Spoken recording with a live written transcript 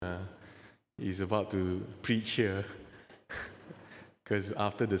is about to preach here. Because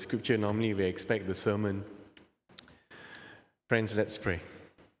after the scripture, normally we expect the sermon. Friends, let's pray.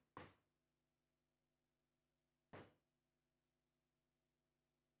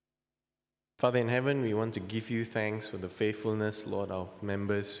 Father in heaven, we want to give you thanks for the faithfulness, Lord, of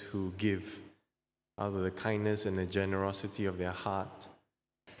members who give out of the kindness and the generosity of their heart.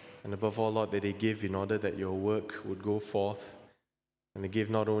 And above all, Lord, that they give in order that your work would go forth. And they give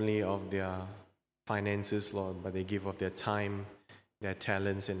not only of their finances, Lord, but they give of their time, their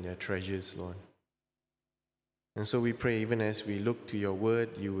talents, and their treasures, Lord. And so we pray, even as we look to your word,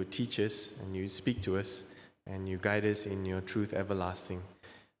 you would teach us, and you speak to us, and you guide us in your truth everlasting.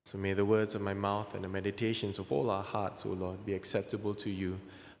 So may the words of my mouth and the meditations of all our hearts, O Lord, be acceptable to you,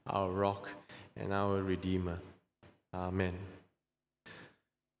 our rock and our Redeemer. Amen.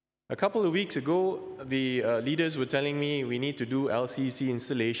 A couple of weeks ago, the leaders were telling me we need to do LCC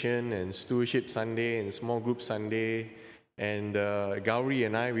installation and Stewardship Sunday and Small Group Sunday. And Gauri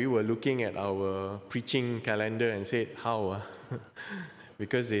and I, we were looking at our preaching calendar and said, how?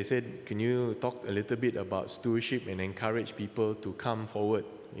 Because they said, can you talk a little bit about stewardship and encourage people to come forward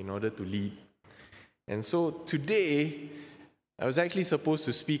in order to lead? And so today, I was actually supposed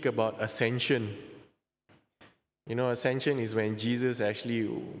to speak about ascension. You know, ascension is when Jesus actually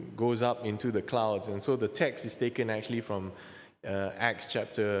goes up into the clouds. And so the text is taken actually from Acts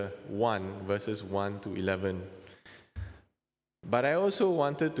chapter 1, verses 1 to 11. But I also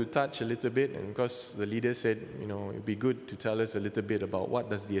wanted to touch a little bit, and because the leader said, you know, it'd be good to tell us a little bit about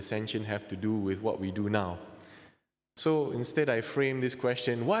what does the ascension have to do with what we do now. So instead I framed this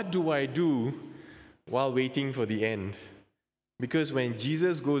question, what do I do while waiting for the end? Because when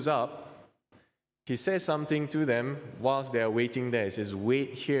Jesus goes up, he says something to them whilst they are waiting there. He says,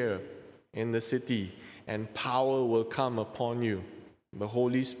 wait here in the city, and power will come upon you, the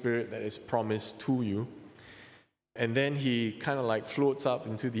Holy Spirit that is promised to you. And then he kind of like floats up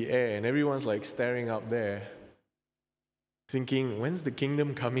into the air, and everyone's like staring up there, thinking, when's the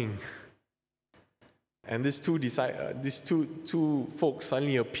kingdom coming? And these two folks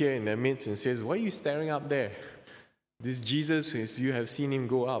suddenly appear in their midst and says, why are you staring up there? This Jesus, as you have seen him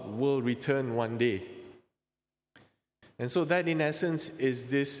go up, will return one day. And so that, in essence, is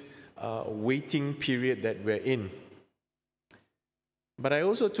this waiting period that we're in. But I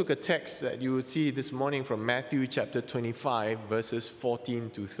also took a text that you will see this morning from Matthew chapter 25, verses 14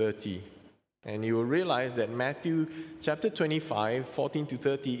 to 30. And you will realize that Matthew chapter 25, 14 to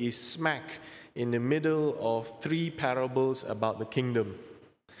 30 is smack in the middle of three parables about the kingdom.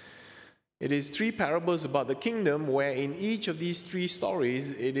 It is three parables about the kingdom where in each of these three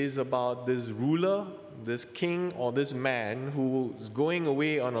stories, it is about this ruler, this king, or this man who is going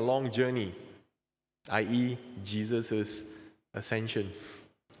away on a long journey, i.e. Jesus' ascension.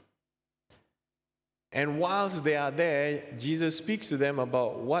 And whilst they are there, Jesus speaks to them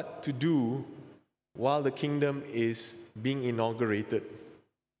about what to do while the kingdom is being inaugurated.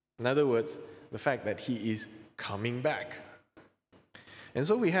 In other words, the fact that he is coming back. And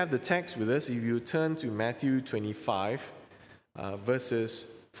so we have the text with us. If you turn to Matthew 25, verses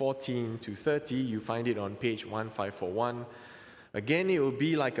 14 to 30, you find it on page 1541. Again, it will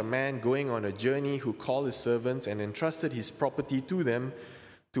be like a man going on a journey who called his servants and entrusted his property to them.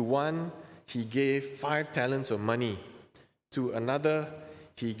 To one, he gave 5 talents of money. To another,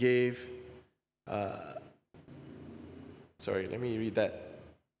 he gave... let me read that.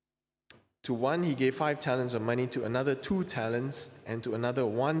 To one, he gave 5 talents of money. To another, 2 talents. And to another,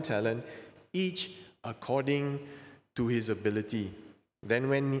 1 talent, each according to his ability.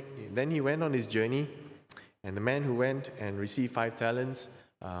 Then he went on his journey. And the man who went and received 5 talents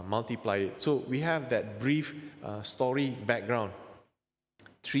multiplied it. So we have that brief story background.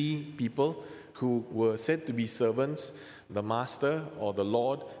 3 people who were said to be servants. The master or the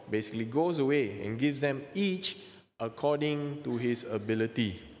Lord basically goes away and gives them each according to his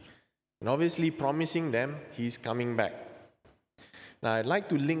ability. And obviously promising them he's coming back. Now I'd like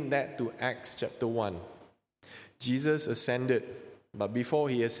to link that to Acts chapter 1. Jesus ascended. But before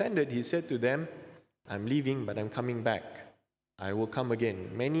he ascended, he said to them, I'm leaving, but I'm coming back. I will come again.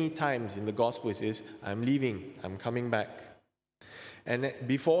 Many times in the gospel it says, I'm leaving, I'm coming back. And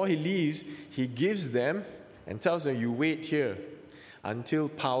before he leaves, he gives them and tells them, you wait here until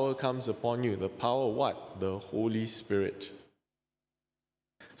power comes upon you. The power of what? The Holy Spirit.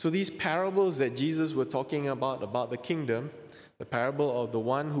 So these parables that Jesus was talking about the kingdom, the parable of the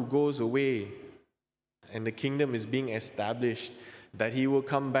one who goes away and the kingdom is being established, that he will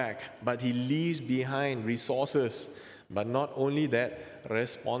come back, but he leaves behind resources, but not only that,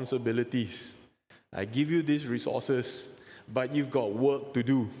 responsibilities. I give you these resources, but you've got work to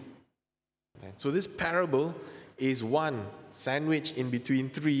do. So this parable is one sandwich in between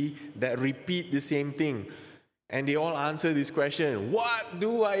three that repeat the same thing. And they all answer this question: what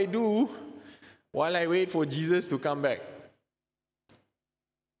do I do while I wait for Jesus to come back?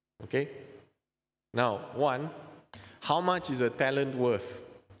 Okay? Now, one, how much is a talent worth?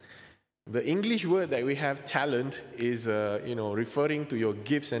 The English word that we have, talent, is referring to your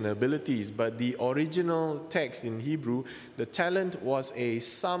gifts and abilities. But the original text in Hebrew, the talent was a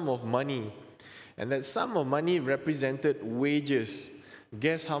sum of money. And that sum of money represented wages.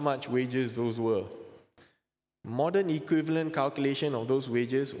 Guess how much wages those were? Modern equivalent calculation of those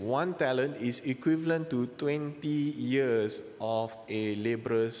wages, 1 talent is equivalent to 20 years of a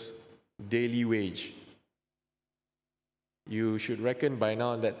laborer's daily wage. You should reckon by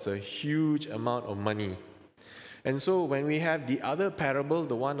now that's a huge amount of money. And so when we have the other parable,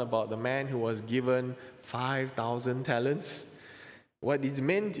 the one about the man who was given 5,000 talents, what is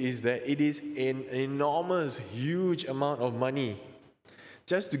meant is that it is an enormous, huge amount of money.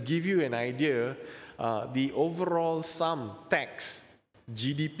 Just to give you an idea, the overall sum, tax,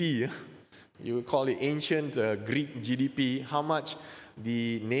 GDP, you would call it ancient Greek GDP, how much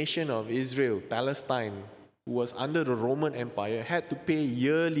the nation of Israel, Palestine, who was under the Roman Empire, had to pay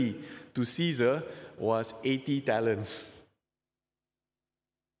yearly to Caesar was 80 talents.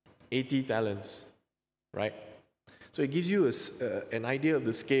 80 talents, right? So it gives you an idea of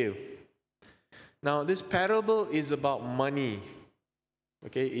the scale. Now, this parable is about money.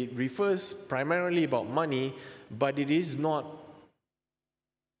 Okay, it refers primarily about money, but it is not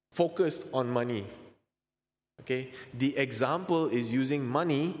focused on money. Okay, the example is using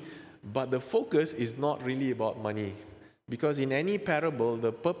money, but the focus is not really about money. Because in any parable,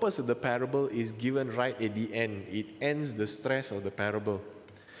 the purpose of the parable is given right at the end. It ends the stress of the parable.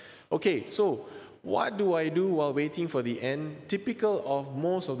 Okay, so what do I do while waiting for the end? Typical of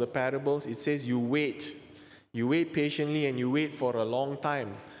most of the parables, it says you wait. You wait patiently and you wait for a long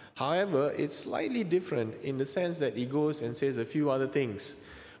time. However, it's slightly different in the sense that it goes and says a few other things.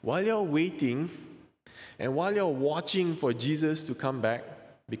 While you're waiting and while you're watching for Jesus to come back,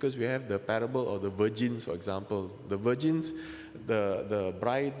 because we have the parable of the virgins, for example. The virgins, the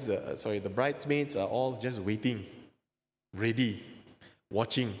bridesmaids are all just waiting, ready,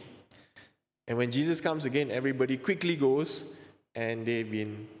 watching. And when Jesus comes again, everybody quickly goes and they've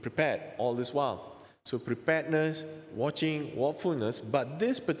been prepared all this while. So preparedness, watching, watchfulness, but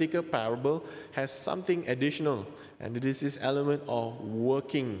this particular parable has something additional, and it is this element of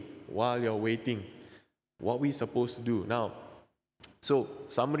working while you're waiting. What we're supposed to do. Now, so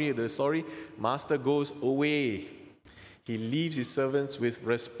summary of the story, master goes away. He leaves his servants with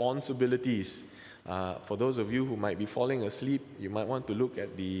responsibilities. For those of you who might be falling asleep, you might want to look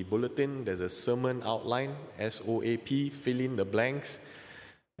at the bulletin. There's a sermon outline, SOAP, fill in the blanks.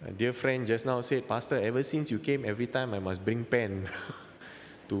 A dear friend just now said, Pastor, ever since you came, every time I must bring pen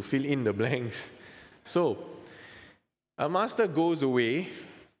to fill in the blanks. So, a master goes away.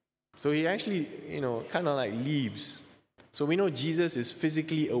 So he actually, kind of like leaves. So we know Jesus is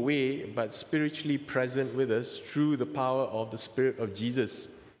physically away, but spiritually present with us through the power of the Spirit of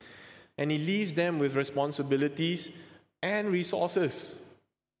Jesus. And he leaves them with responsibilities and resources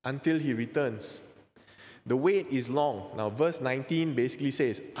until he returns. The wait is long. Now, verse 19 basically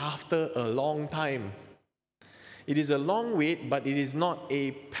says, after a long time. It is a long wait, but it is not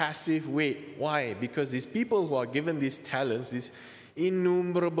a passive wait. Why? Because these people who are given these talents, this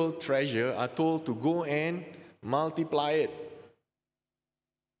innumerable treasure, are told to go and multiply it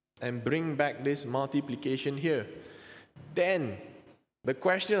and bring back this multiplication here. Then, the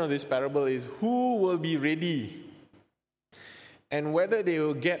question of this parable is, who will be ready? And whether they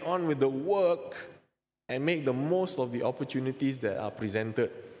will get on with the work and make the most of the opportunities that are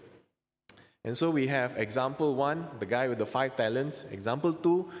presented. And so we have example 1, the guy with the 5 talents. Example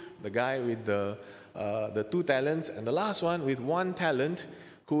 2, the guy with the 2 talents. And the last one with 1 talent,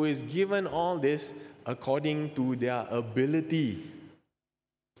 who is given all this according to their ability.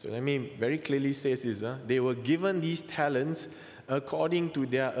 So let me very clearly say this. They were given these talents according to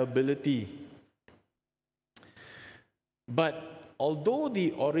their ability. But although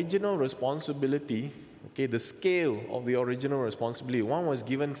the original responsibility, the scale of the original responsibility, one was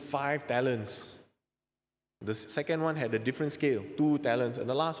given 5 talents. The second one had a different scale, 2 talents, and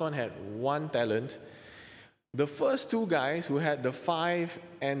the last one had 1 talent. The first 2 guys who had the 5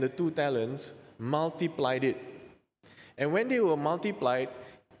 and the 2 talents multiplied it. And when they were multiplied,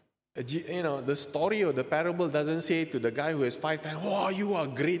 the story of the parable doesn't say to the guy who has 5 talents, oh, you are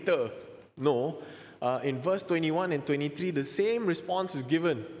greater. No. In verse 21 and 23, the same response is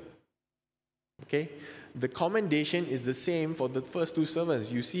given. Okay? the commendation is the same for the first two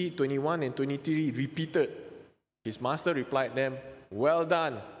servants. You see 21 and 23 repeated. His master replied them, "Well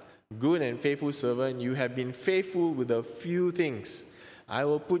done, good and faithful servant. You have been faithful with a few things. I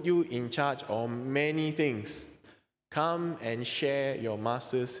will put you in charge of many things. Come and share your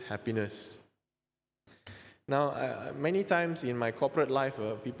master's happiness." Now, many times in my corporate life,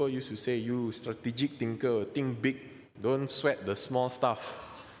 people used to say, "You strategic thinker, think big, don't sweat the small stuff."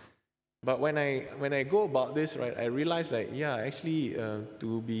 But when I go about this, right, I realize that, actually,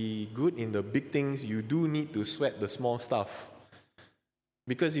 to be good in the big things, you do need to sweat the small stuff.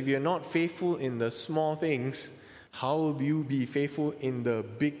 Because if you're not faithful in the small things, how will you be faithful in the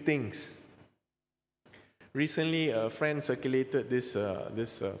big things? Recently, a friend circulated this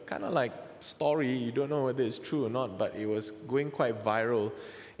kind of like story. You don't know whether it's true or not, but it was going quite viral.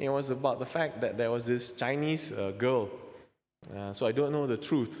 It was about the fact that there was this Chinese girl. So I don't know the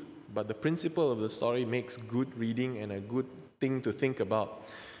truth, but the principle of the story makes good reading and a good thing to think about.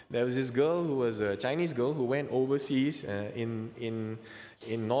 There was this girl who was a Chinese girl who went overseas in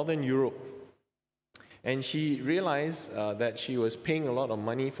Northern Europe. And she realized that she was paying a lot of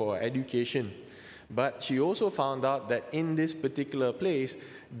money for her education. But she also found out that in this particular place,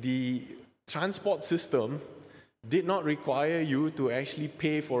 the transport system did not require you to actually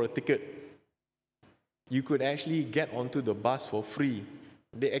pay for a ticket. You could actually get onto the bus for free.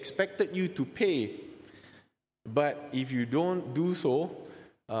 They expected you to pay, but if you don't do so,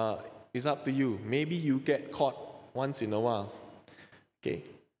 it's up to you. Maybe you get caught once in a while. Okay,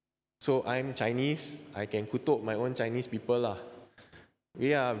 so I'm Chinese. I can kutuk my own Chinese people lah.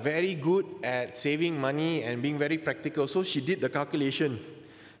 We are very good at saving money and being very practical. So she did the calculation.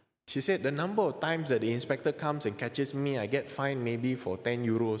 She said the number of times that the inspector comes and catches me, I get fined maybe for 10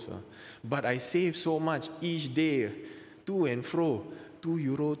 euros. But I save so much each day, to and fro. 2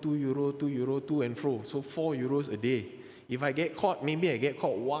 euro, 2 euro, 2 euro, to and fro. So 4 euros a day. If I get caught, maybe I get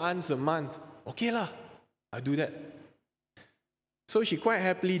caught once a month. Okay lah, I'll do that. So she quite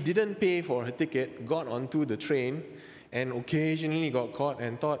happily didn't pay for her ticket, got onto the train, and occasionally got caught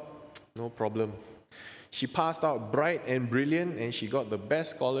and thought, no problem. She passed out bright and brilliant, and she got the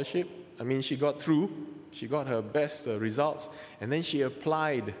best scholarship. She got through. She got her best results, and then she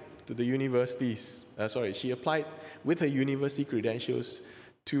applied to the universities. She applied with her university credentials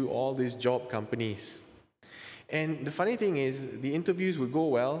to all these job companies. And the funny thing is, the interviews would go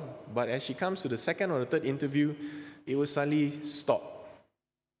well, but as she comes to the second or the third interview, it would suddenly stop.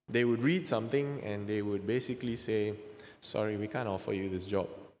 They would read something, and they would basically say, "Sorry, we can't offer you this job."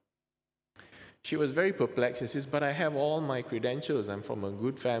 She was very perplexed. She says, "But I have all my credentials. I'm from a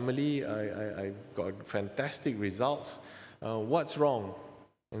good family. I've got fantastic results. What's wrong?"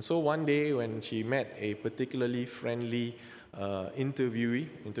 And so one day when she met a particularly friendly interviewee,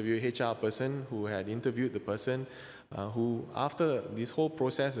 HR person who had interviewed the person, who after this whole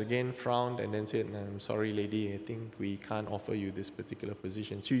process again frowned and then said, "I'm sorry lady, I think we can't offer you this particular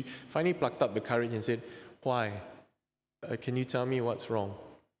position." She finally plucked up the courage and said, "Why? Can you tell me what's wrong?"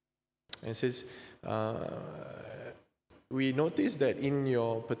 And says, "We noticed that in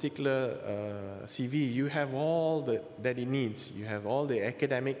your particular CV, you have all that it needs. You have all the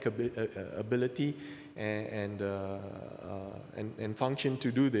academic ability and function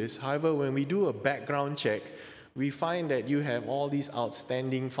to do this. However, when we do a background check, we find that you have all these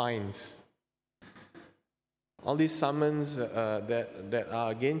outstanding fines, all these summons that are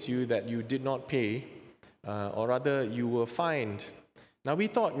against you that you did not pay, or rather you were fined. Now we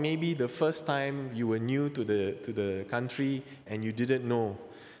thought maybe the first time you were new to the country and you didn't know.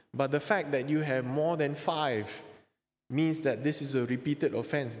 But the fact that you have more than 5 means that this is a repeated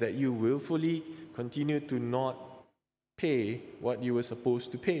offense, that you willfully continue to not pay what you were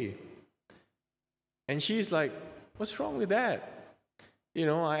supposed to pay." And she's like, "What's wrong with that?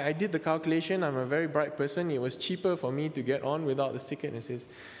 I did the calculation. I'm a very bright person. It was cheaper for me to get on without the ticket."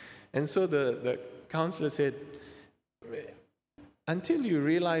 And so the counselor said, "Until you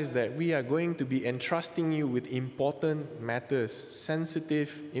realize that we are going to be entrusting you with important matters,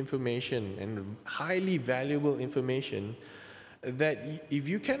 sensitive information, and highly valuable information, that if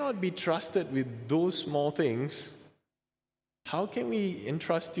you cannot be trusted with those small things, how can we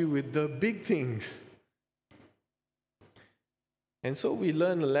entrust you with the big things?" And so we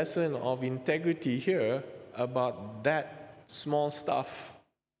learn a lesson of integrity here about that small stuff.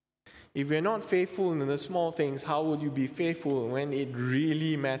 If you're not faithful in the small things, how would you be faithful when it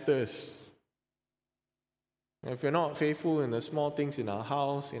really matters? If you're not faithful in the small things in our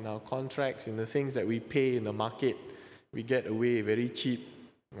house, in our contracts, in the things that we pay in the market, we get away very cheap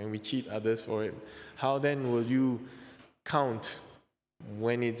and we cheat others for it. How then will you count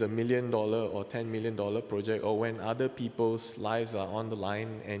when it's $1 million or $10 million project, or when other people's lives are on the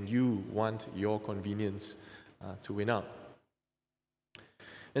line and you want your convenience to win out.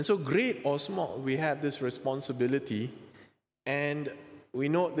 And so, great or small, we have this responsibility, and we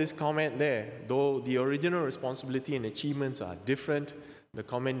note this comment there. Though the original responsibility and achievements are different, the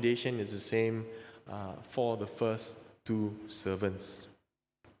commendation is the same for the first two servants.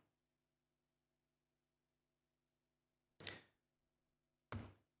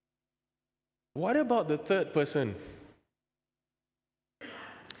 What about the third person?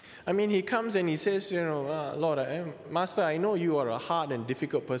 I mean, he comes and he says, Lord, Master, I know you are a hard and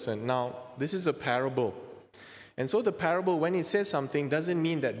difficult person. Now, this is a parable. And so the parable, when it says something, doesn't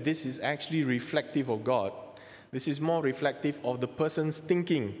mean that this is actually reflective of God. This is more reflective of the person's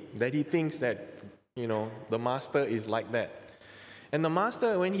thinking, that he thinks that, the master is like that. And the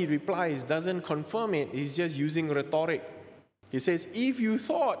master, when he replies, doesn't confirm it. He's just using rhetoric. He says, if you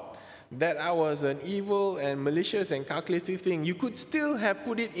thought that I was an evil and malicious and calculative thing, you could still have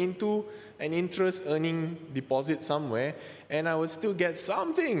put it into an interest-earning deposit somewhere, and I would still get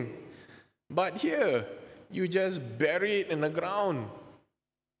something. But here, you just bury it in the ground.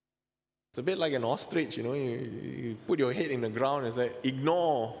 It's a bit like an ostrich, you put your head in the ground and say,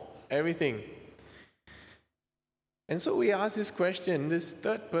 ignore everything. And so we ask this question, this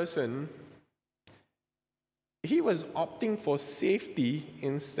third person, he was opting for safety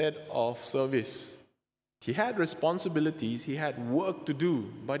instead of service. He had responsibilities, he had work to do,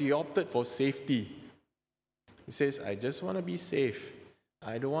 but he opted for safety. He says, I just want to be safe.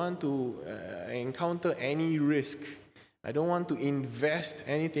 I don't want to encounter any risk. I don't want to invest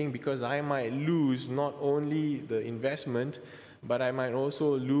anything because I might lose not only the investment, but I might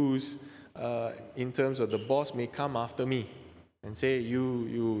also lose in terms of the boss may come after me and say,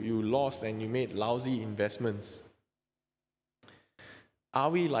 you lost and you made lousy investments. Are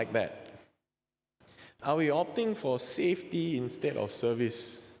we like that? Are we opting for safety instead of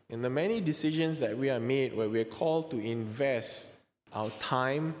service? In the many decisions that we are made where we are called to invest our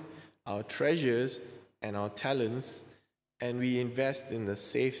time, our treasures, and our talents, and we invest in the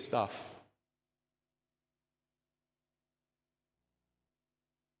safe stuff.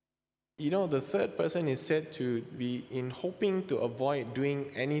 The third person is said to be in hoping to avoid doing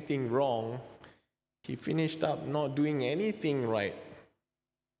anything wrong. He finished up not doing anything right.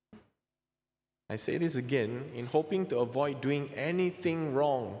 I say this again, in hoping to avoid doing anything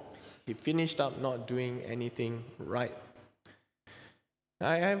wrong. He finished up not doing anything right.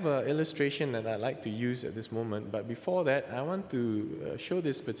 I have an illustration that I'd like to use at this moment, but before that, I want to show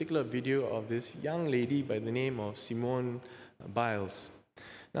this particular video of this young lady by the name of Simone Biles.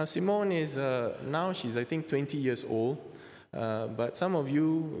 Now, Simone is, now she's, I think, 20 years old, but some of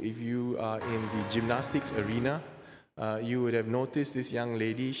you, if you are in the gymnastics arena, you would have noticed this young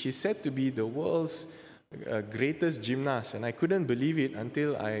lady. She's said to be the world's greatest gymnast, and I couldn't believe it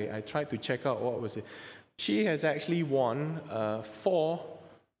until I tried to check out what was it. She has actually won 4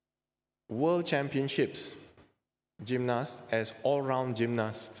 world championships, gymnast, as all-round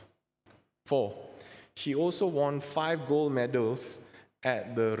gymnast. 4. She also won 5 gold medals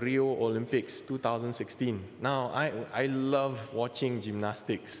at the Rio Olympics 2016. Now, I love watching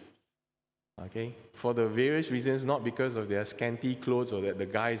gymnastics, okay? For the various reasons, not because of their scanty clothes or that the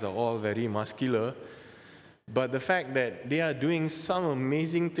guys are all very muscular, but the fact that they are doing some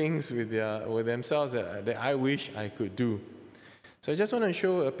amazing things with themselves that I wish I could do. So I just want to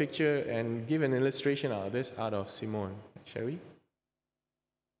show a picture and give an illustration out of this out of Simone. Shall we?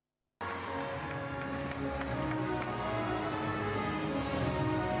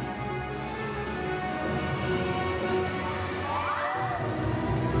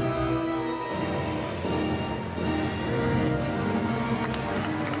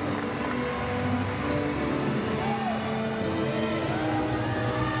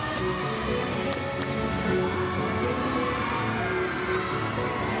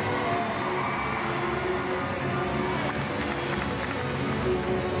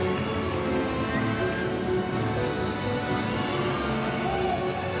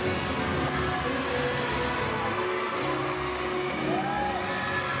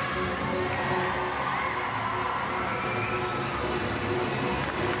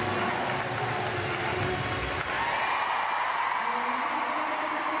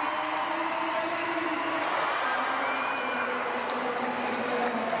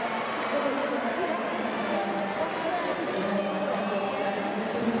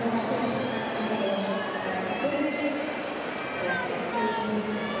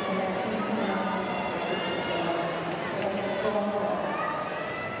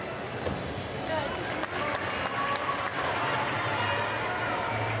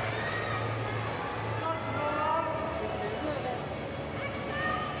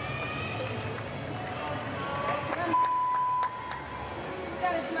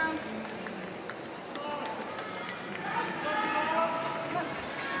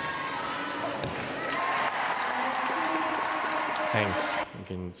 Thanks. You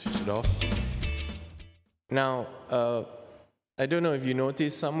can switch it off. Now, I don't know if you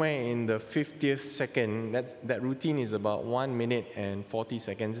noticed, somewhere in the 50th second, that routine is about 1 minute and 40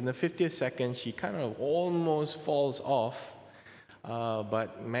 seconds. In the 50th second, she kind of almost falls off,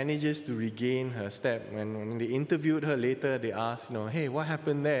 but manages to regain her step. When they interviewed her later, they asked, hey, what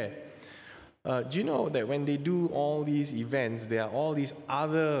happened there? Do you know that when they do all these events, there are all these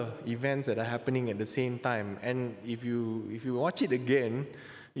other events that are happening at the same time? And if you watch it again,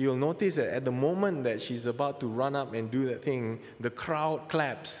 you'll notice that at the moment that she's about to run up and do that thing, the crowd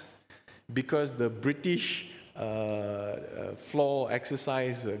claps because the British floor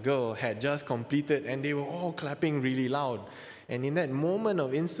exercise girl had just completed, and they were all clapping really loud. And in that moment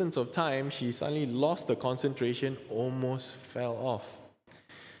of instance of time, she suddenly lost the concentration, almost fell off.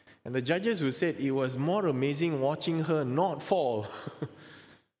 And the judges who said it was more amazing watching her not fall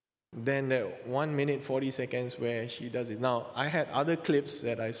than that 1 minute 40 seconds where she does it. Now, I had other clips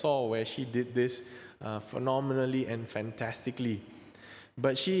that I saw where she did this phenomenally and fantastically.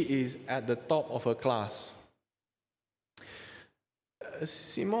 But she is at the top of her class.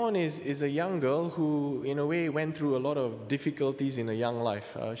 Simone is a young girl who, in a way, went through a lot of difficulties in her young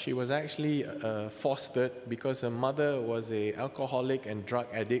life. She was actually fostered because her mother was an alcoholic and drug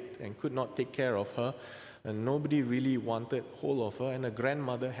addict and could not take care of her. And nobody really wanted hold of her, and her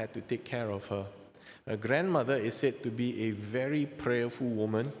grandmother had to take care of her. Her grandmother is said to be a very prayerful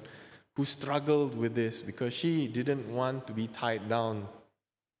woman who struggled with this because she didn't want to be tied down.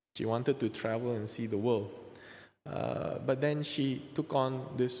 She wanted to travel and see the world. But then she took on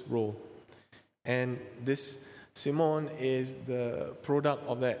this role. And this Simone is the product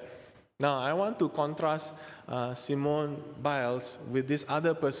of that. Now, I want to contrast Simone Biles with this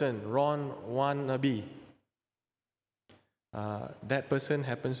other person, Ron Wannabe. That person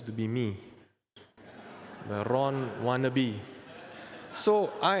happens to be me, the Ron Wannabe.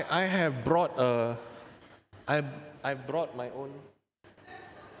 So I have brought I brought my own.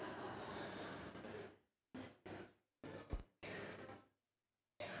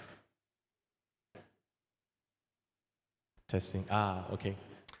 Testing. Okay.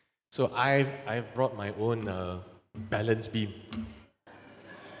 So I've brought my own balance beam.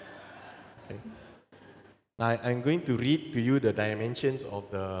 Okay. Now I'm going to read to you the dimensions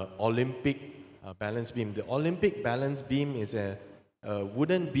of the Olympic balance beam. The Olympic balance beam is a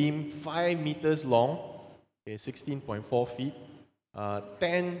wooden beam 5 meters long, okay, 16.4 feet,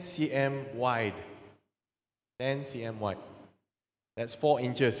 10 cm wide. 10 cm wide. That's 4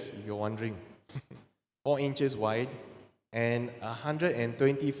 inches, if you're wondering. 4 inches wide. And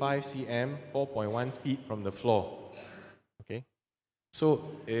 125 cm, 4.1 feet from the floor. Okay,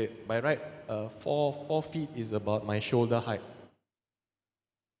 so by right, 4 feet is about my shoulder height.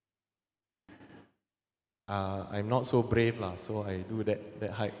 I'm not so brave so I do that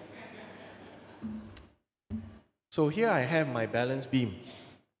height. So here I have my balance beam.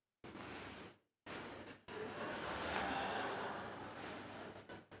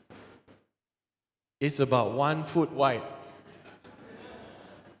 It's about 1 foot wide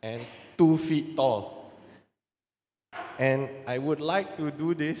and 2 feet tall. And I would like to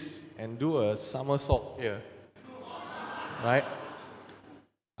do this and do a somersault here, right?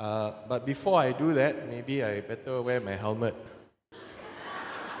 But before I do that, maybe I better wear my helmet.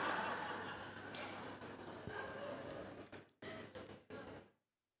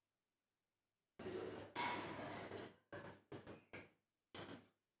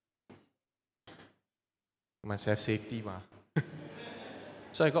 Must have safety, ma.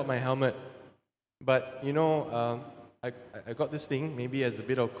 So I got my helmet, but I got this thing maybe as a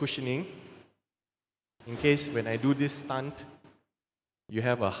bit of cushioning, in case when I do this stunt, you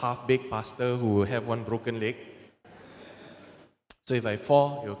have a half-baked pastor who will have 1 broken leg. So if I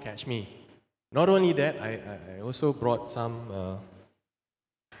fall, you'll catch me. Not only that, I also brought some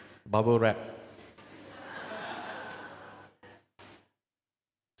bubble wrap.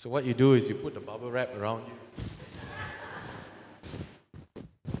 So what you do is you put the bubble wrap around you.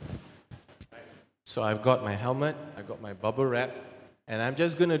 So I've got my helmet, I've got my bubble wrap, and I'm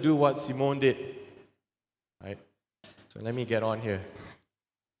just going to do what Simone did. Right? So let me get on here.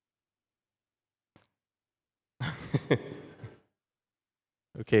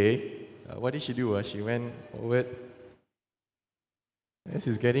 Okay, what did she do? She went forward. This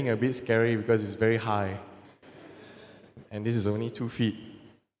is getting a bit scary because it's very high. And this is only 2 feet.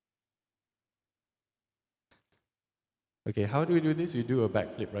 Okay, how do we do this? We do a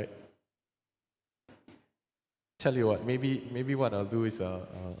backflip, right? Tell you what, maybe what I'll do is I'll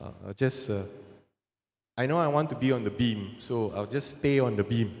just I know I want to be on the beam, so I'll just stay on the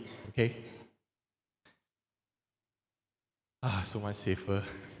beam, okay? So much safer.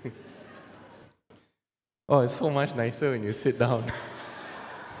 Oh, it's so much nicer when you sit down.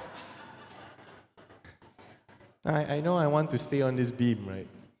 I know I want to stay on this beam, right?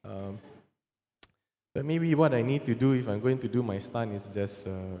 But maybe what I need to do if I'm going to do my stunt is just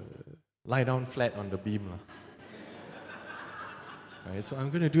lie down flat on the beam. Right, so I'm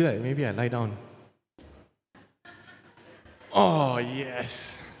going to do that. Maybe I lie down. Oh,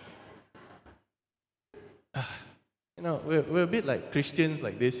 yes. We're a bit like Christians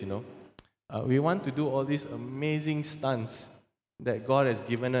like this, we want to do all these amazing stunts that God has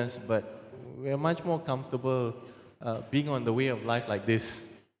given us, but we're much more comfortable being on the way of life like this.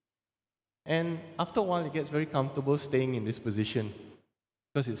 And after a while, it gets very comfortable staying in this position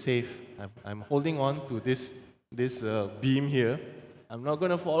because it's safe. I'm holding on to this beam here. I'm not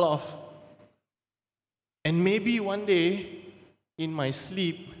going to fall off. And maybe one day, in my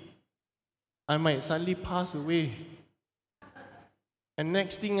sleep, I might suddenly pass away. And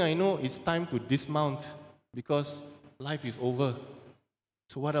next thing I know, it's time to dismount because life is over.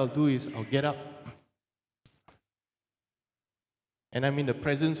 So what I'll do is I'll get up. And I'm in the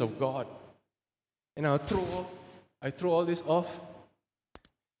presence of God. And I throw all this off.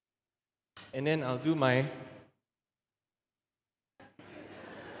 And then I'll do my...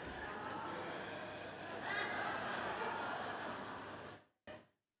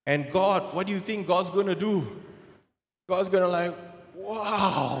 And God, what do you think God's going to do? God's going to like,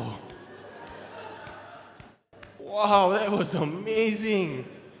 wow, that was amazing.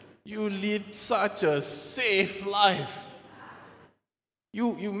 You lived such a safe life.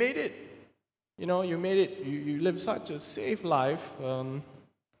 You made it. You made it. You lived such a safe life.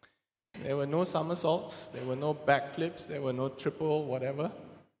 There were no somersaults. There were no backflips. There were no triple whatever.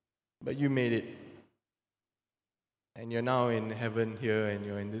 But you made it. And you're now in heaven here, and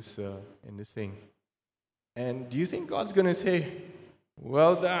you're in this thing. And do you think God's going to say,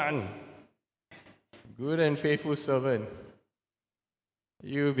 well done, good and faithful servant.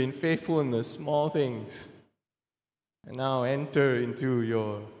 You've been faithful in the small things. And now enter into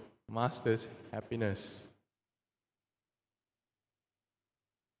your master's happiness.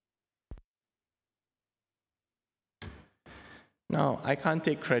 Now, I can't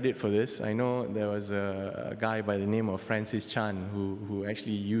take credit for this. I know there was a guy by the name of Francis Chan who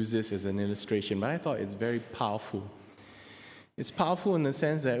actually used this as an illustration, but I thought it's very powerful. It's powerful in the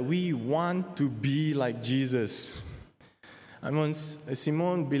sense that we want to be like Jesus.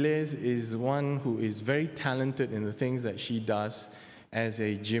 Simone Biles is one who is very talented in the things that she does as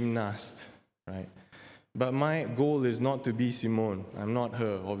a gymnast, right? But my goal is not to be Simone. I'm not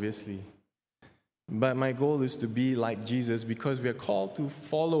her, obviously. But my goal is to be like Jesus because we are called to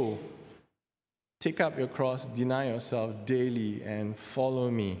follow. Take up your cross, deny yourself daily, and follow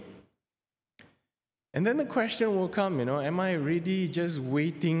me. And then the question will come, am I really just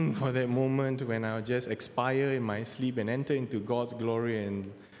waiting for that moment when I'll just expire in my sleep and enter into God's glory and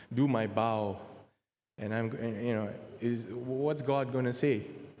do my bow? And what's God going to say?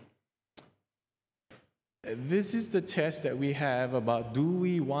 This is the test that we have about, do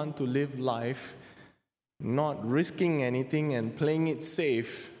we want to live life not risking anything and playing it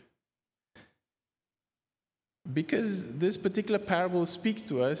safe? Because this particular parable speaks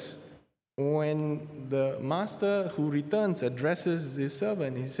to us when the master who returns addresses his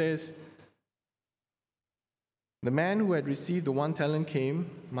servant. He says, the man who had received the 1 talent came.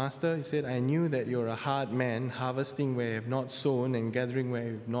 Master, he said, I knew that you're a hard man, harvesting where you have not sown and gathering where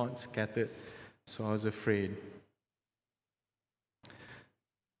you have not scattered. So I was afraid.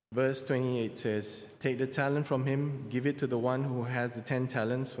 Verse 28 says, take the talent from him, give it to the one who has the 10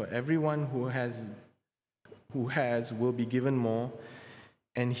 talents. For everyone who has will be given more,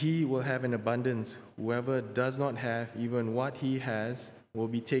 and he will have an abundance. Whoever does not have, even what he has, will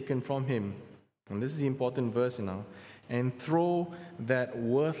be taken from him. And this is the important verse now. And throw that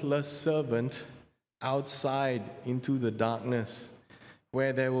worthless servant outside into the darkness,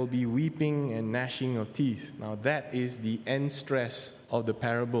 where there will be weeping and gnashing of teeth. Now that is the end stress of the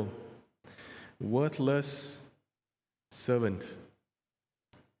parable. Worthless servant.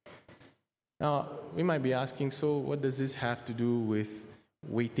 Now, we might be asking, so what does this have to do with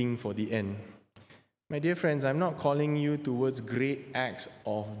waiting for the end? My dear friends, I'm not calling you towards great acts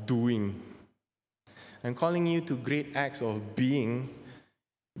of doing. I'm calling you to great acts of being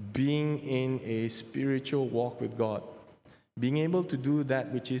in a spiritual walk with God. Being able to do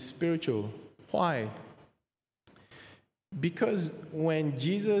that which is spiritual. Why? Because when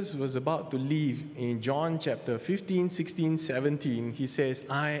Jesus was about to leave in John chapter 15, 16, 17, he says,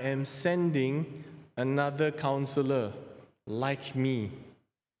 I am sending another counselor like me.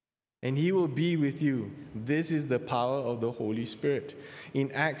 and He will be with you. This is the power of the Holy Spirit.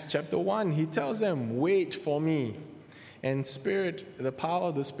 In Acts chapter 1, He tells them, wait for me. And the power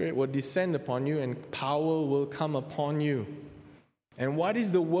of the Spirit will descend upon you, and power will come upon you. And what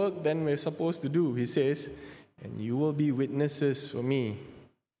is the work then we're supposed to do? He says, and you will be witnesses for me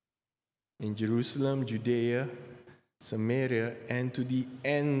in Jerusalem, Judea, Samaria, and to the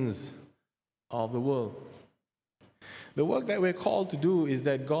ends of the world. The work that we're called to do is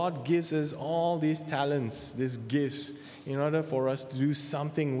that God gives us all these talents, these gifts, in order for us to do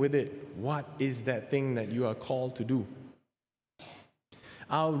something with it. What is that thing that you are called to do?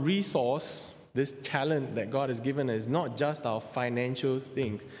 Our resource, this talent that God has given us, is not just our financial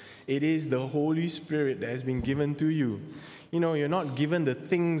things. It is the Holy Spirit that has been given to you. You know, you're not given the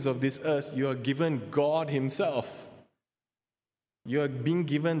things of this earth. You are given God Himself. You are being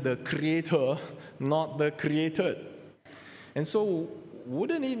given the Creator, not the created. And so,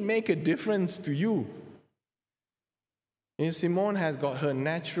 wouldn't it make a difference to you? You know, Simone has got her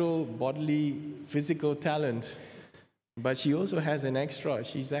natural bodily, physical talent, but she also has an extra.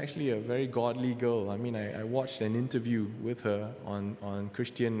 She's actually a very godly girl. I mean, I watched an interview with her on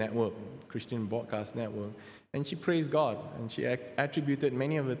Christian Broadcast Network, and she praised God, and she attributed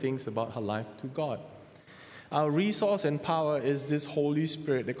many of the things about her life to God. Our resource and power is this Holy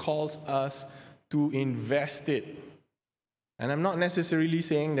Spirit that calls us to invest it. And I'm not necessarily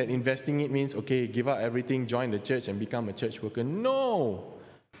saying that investing it means, okay, give up everything, join the church, and become a church worker. No,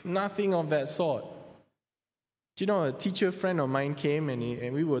 nothing of that sort. You know, a teacher friend of mine came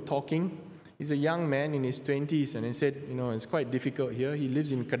and we were talking. He's a young man in his 20s, and he said, you know, it's quite difficult here. He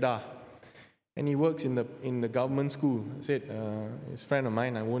lives in Kedah, and he works in the government school. I said, his friend of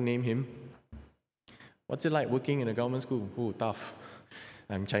mine, I won't name him. What's it like working in a government school? Oh, tough.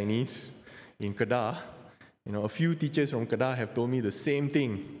 I'm Chinese in Kedah. You know, a few teachers from Kedah have told me the same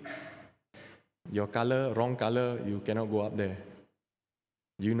thing. Your color, wrong color, you cannot go up there.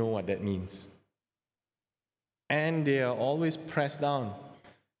 You know what that means. And they are always pressed down.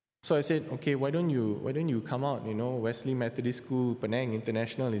 So I said, okay, why don't you come out? You know, Wesley Methodist School, Penang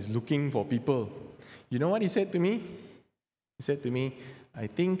International is looking for people. You know what he said to me? He said to me, I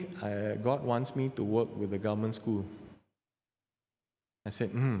think God wants me to work with the government school. I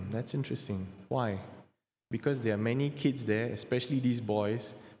said, that's interesting. Why? Because there are many kids there, especially these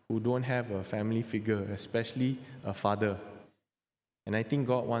boys, who don't have a family figure, especially a father. And I think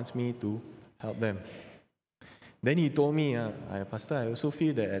God wants me to help them. Then he told me, Pastor, I also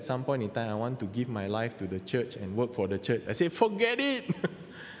feel that at some point in time, I want to give my life to the church and work for the church. I said, forget it.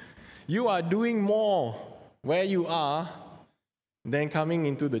 You are doing more where you are than coming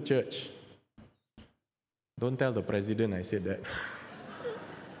into the church. Don't tell the president I said that.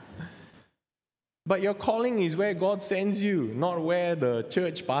 But your calling is where God sends you, not where the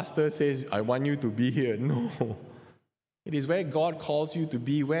church pastor says, I want you to be here. No. It is where God calls you to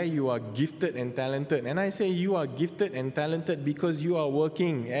be, where you are gifted and talented. And I say you are gifted and talented because you are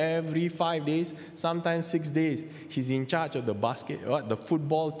working every 5 days, sometimes 6 days. He's in charge of the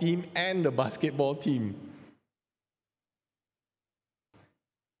football team and the basketball team.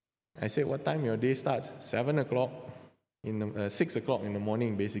 I said, what time your day starts? 6 o'clock in the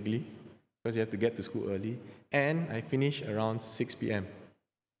morning, basically, because you have to get to school early. And I finish around 6 p.m.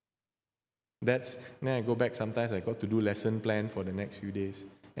 Then I go back, sometimes I got to do lesson plan for the next few days.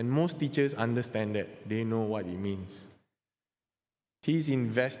 And most teachers understand that. They know what it means. He's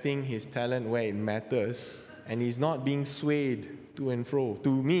investing his talent where it matters, and he's not being swayed to and fro.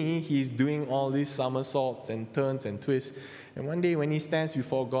 To me, he's doing all these somersaults and turns and twists. And one day when he stands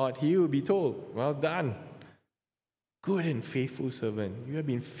before God, he will be told, well done, good and faithful servant. You have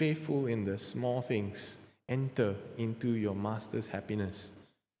been faithful in the small things. Enter into your master's happiness.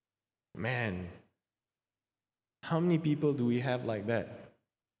 Man, how many people do we have like that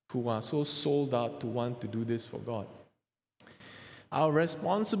who are so sold out to want to do this for God? Our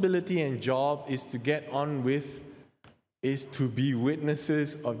responsibility and job is to get on with, is to be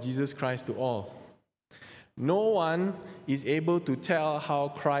witnesses of Jesus Christ to all. No one is able to tell how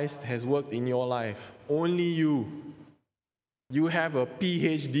Christ has worked in your life. Only you. You have a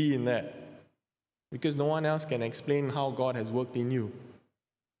PhD in that. Because no one else can explain how God has worked in you.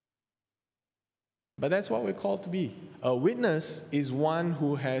 But that's what we're called to be. A witness is one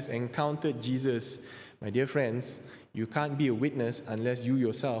who has encountered Jesus. My dear friends, you can't be a witness unless you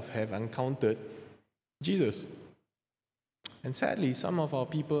yourself have encountered Jesus. And sadly, some of our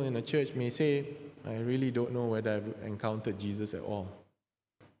people in the church may say, I really don't know whether I've encountered Jesus at all.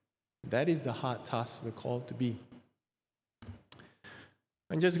 That is the hard task we're called to be.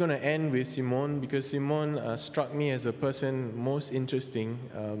 I'm just going to end with Simone because Simone struck me as a person most interesting.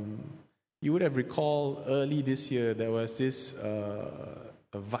 You would have recalled early this year there was this a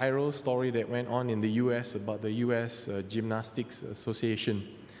viral story that went on in the US about the US Gymnastics Association.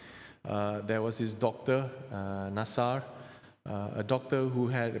 There was this doctor, Nassar, a doctor who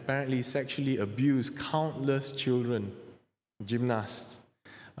had apparently sexually abused countless children, gymnasts,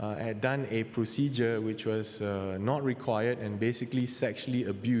 had done a procedure which was not required and basically sexually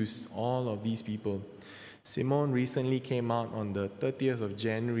abused all of these people. Simone recently came out on the 30th of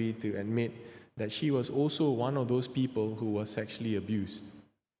January to admit that she was also one of those people who was sexually abused.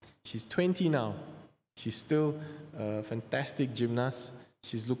 She's 20 now. She's still a fantastic gymnast.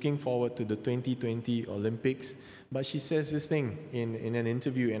 She's looking forward to the 2020 Olympics. But she says this thing in an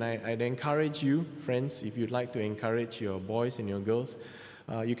interview, and I'd encourage you, friends, if you'd like to encourage your boys and your girls,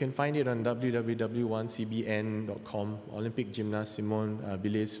 you can find it on www.1cbn.com, Olympic gymnast Simone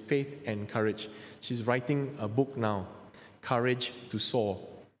Biles' Faith and Courage. She's writing a book now, Courage to Soar.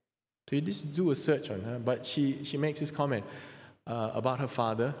 So you just do a search on her, but she makes this comment about her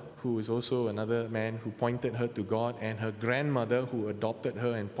father, who is also another man who pointed her to God, and her grandmother who adopted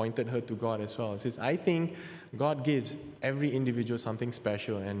her and pointed her to God as well. It says, I think God gives every individual something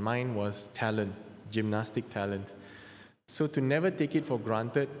special, and mine was talent, gymnastic talent. So to never take it for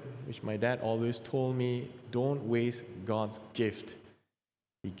granted, which my dad always told me, don't waste God's gift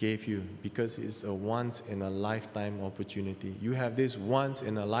He gave you, because it's a once-in-a-lifetime opportunity. You have this once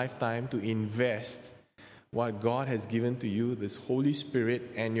in a lifetime to invest what God has given to you, this Holy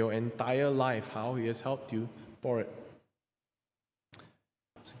Spirit, and your entire life, how He has helped you for it.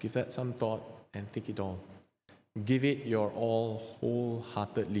 So give that some thought and think it all. Give it your all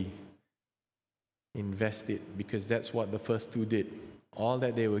wholeheartedly. Invest it, because that's what the first two did. All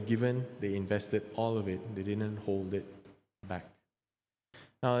that they were given, they invested all of it. They didn't hold it back.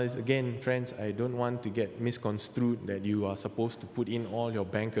 Now, again, friends, I don't want to get misconstrued that you are supposed to put in all your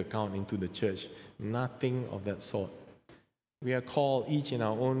bank account into the church. Nothing of that sort. We are called each in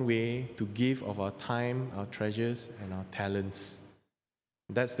our own way to give of our time, our treasures, and our talents.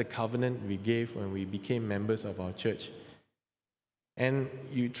 That's the covenant we gave when we became members of our church. And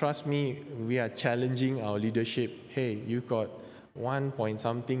you trust me, we are challenging our leadership. Hey, you got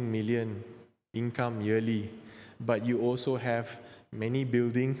 1-point-something million income yearly, but you also have many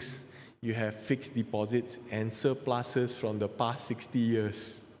buildings, you have fixed deposits and surpluses from the past 60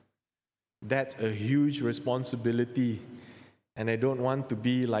 years. That's a huge responsibility. And I don't want to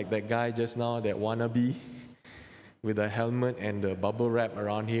be like that guy just now, that wannabe, with a helmet and the bubble wrap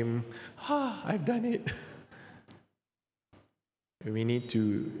around him. I've done it. We need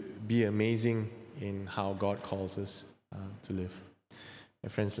to be amazing in how God calls us to live. My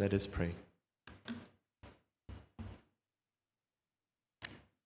friends, let us pray.